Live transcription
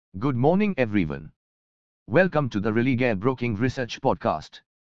Good morning everyone. Welcome to the Religare Broking Research Podcast.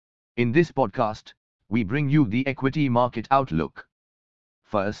 In this podcast, we bring you the equity market outlook.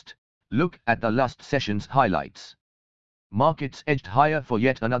 First, look at the last session's highlights. Markets edged higher for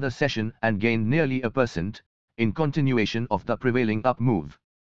yet another session and gained nearly 1%, in continuation of the prevailing up move.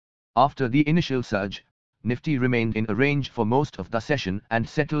 After the initial surge, Nifty remained in a range for most of the session and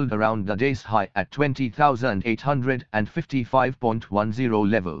settled around the day's high at 20,855.10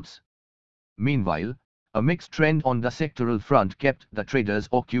 levels. Meanwhile, a mixed trend on the sectoral front kept the traders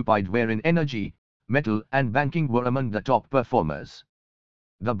occupied, wherein energy, metal and banking were among the top performers.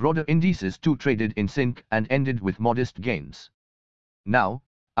 The broader indices too traded in sync and ended with modest gains. Now,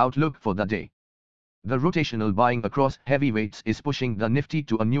 outlook for the day. The rotational buying across heavyweights is pushing the Nifty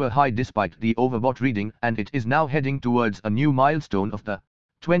to a newer high despite the overbought reading, and it is now heading towards a new milestone of the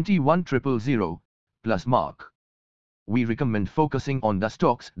 21,000 plus mark. We recommend focusing on the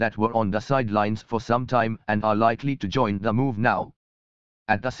stocks that were on the sidelines for some time and are likely to join the move now.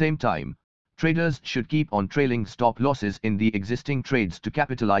 At the same time, traders should keep on trailing stop losses in the existing trades to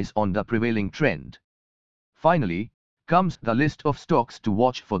capitalize on the prevailing trend. Finally, comes the list of stocks to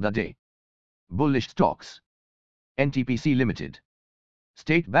watch for the day. Bullish stocks: NTPC Limited,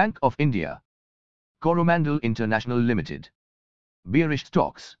 State Bank of India, Coromandel International Limited. Bearish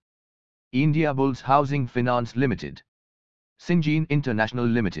stocks: India Bulls Housing Finance Limited, Syngene International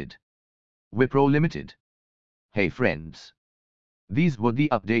Limited, Wipro Limited. Hey friends, these were the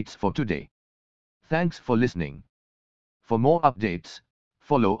updates for today. Thanks for listening. For more updates,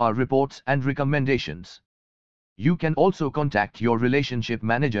 follow our reports and recommendations. You can also contact your relationship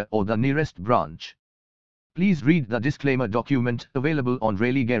manager or the nearest branch. Please read the disclaimer document available on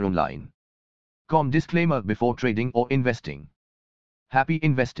Religare Online. Disclaimer before trading or investing. Happy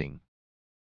investing.